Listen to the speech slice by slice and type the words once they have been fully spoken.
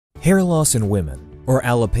Hair loss in women, or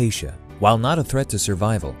alopecia, while not a threat to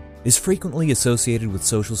survival, is frequently associated with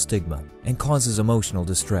social stigma and causes emotional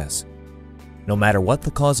distress. No matter what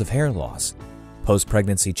the cause of hair loss,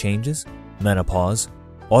 post-pregnancy changes, menopause,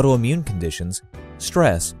 autoimmune conditions,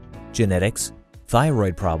 stress, genetics,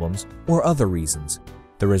 thyroid problems, or other reasons,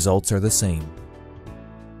 the results are the same.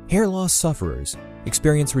 Hair loss sufferers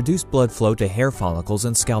experience reduced blood flow to hair follicles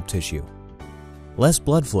and scalp tissue. Less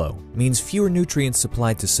blood flow means fewer nutrients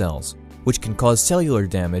supplied to cells, which can cause cellular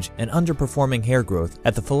damage and underperforming hair growth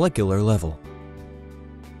at the follicular level.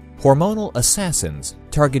 Hormonal assassins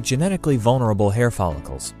target genetically vulnerable hair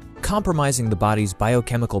follicles, compromising the body's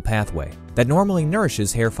biochemical pathway that normally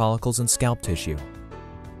nourishes hair follicles and scalp tissue.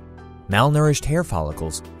 Malnourished hair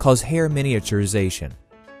follicles cause hair miniaturization.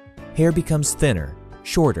 Hair becomes thinner,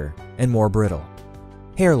 shorter, and more brittle.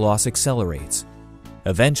 Hair loss accelerates.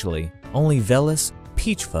 Eventually, only vellus,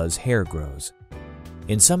 peach fuzz hair grows.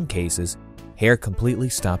 In some cases, hair completely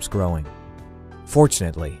stops growing.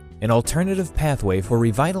 Fortunately, an alternative pathway for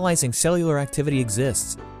revitalizing cellular activity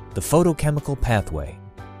exists: the photochemical pathway.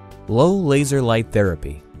 Low laser light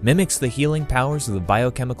therapy mimics the healing powers of the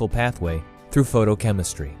biochemical pathway through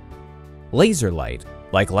photochemistry. Laser light,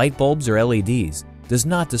 like light bulbs or LEDs, does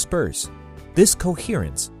not disperse. This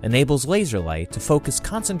coherence enables laser light to focus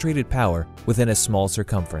concentrated power within a small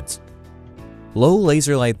circumference. Low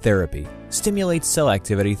laser light therapy stimulates cell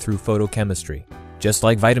activity through photochemistry. Just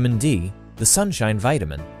like vitamin D, the sunshine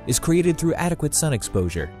vitamin is created through adequate sun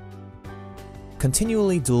exposure.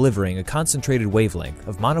 Continually delivering a concentrated wavelength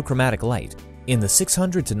of monochromatic light in the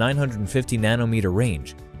 600 to 950 nanometer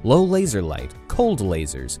range, low laser light, cold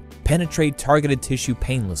lasers, penetrate targeted tissue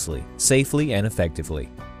painlessly, safely, and effectively.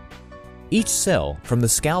 Each cell, from the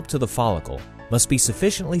scalp to the follicle, must be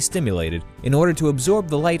sufficiently stimulated in order to absorb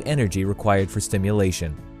the light energy required for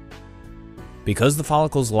stimulation. Because the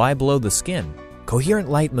follicles lie below the skin, coherent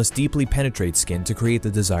light must deeply penetrate skin to create the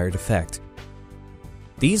desired effect.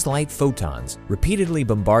 These light photons repeatedly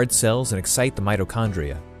bombard cells and excite the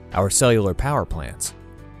mitochondria, our cellular power plants.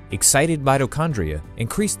 Excited mitochondria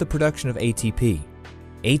increase the production of ATP.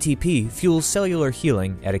 ATP fuels cellular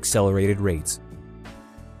healing at accelerated rates.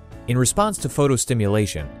 In response to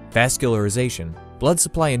photostimulation, vascularization, blood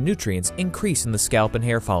supply and nutrients increase in the scalp and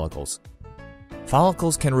hair follicles.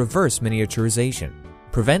 Follicles can reverse miniaturization,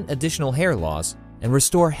 prevent additional hair loss, and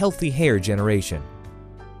restore healthy hair generation.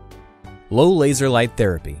 Low laser light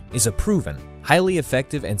therapy is a proven, highly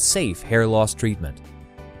effective, and safe hair loss treatment.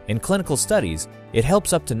 In clinical studies, it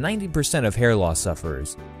helps up to 90% of hair loss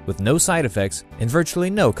sufferers, with no side effects and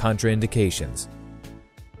virtually no contraindications.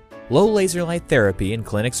 Low laser light therapy in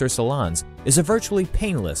clinics or salons is a virtually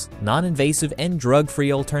painless, non-invasive, and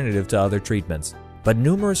drug-free alternative to other treatments, but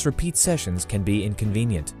numerous repeat sessions can be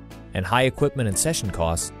inconvenient, and high equipment and session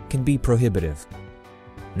costs can be prohibitive.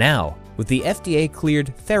 Now, with the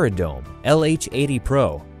FDA-cleared Theradome LH80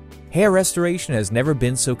 Pro, hair restoration has never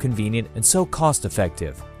been so convenient and so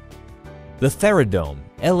cost-effective. The Theradome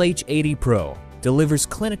LH80 Pro delivers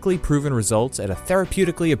clinically proven results at a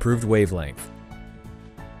therapeutically approved wavelength.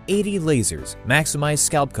 80 lasers maximize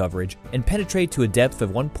scalp coverage and penetrate to a depth of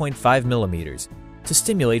 1.5 millimeters to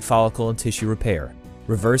stimulate follicle and tissue repair,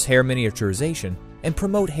 reverse hair miniaturization, and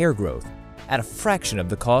promote hair growth at a fraction of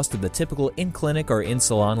the cost of the typical in-clinic or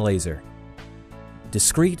in-salon laser.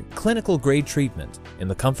 Discreet, clinical-grade treatment in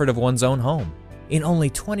the comfort of one's own home in only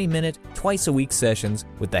 20-minute, twice-a-week sessions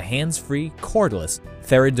with the hands-free, cordless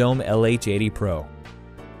Theradome LH80 Pro.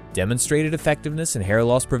 Demonstrated effectiveness in hair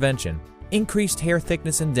loss prevention, increased hair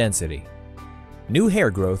thickness and density. New hair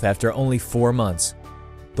growth after only 4 months.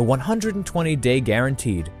 The 120-day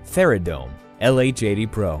guaranteed Theradome LH80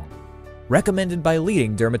 Pro. Recommended by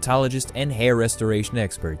leading dermatologists and hair restoration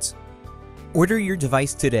experts. Order your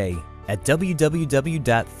device today at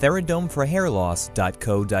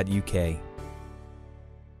www.theradomeforhairloss.co.uk.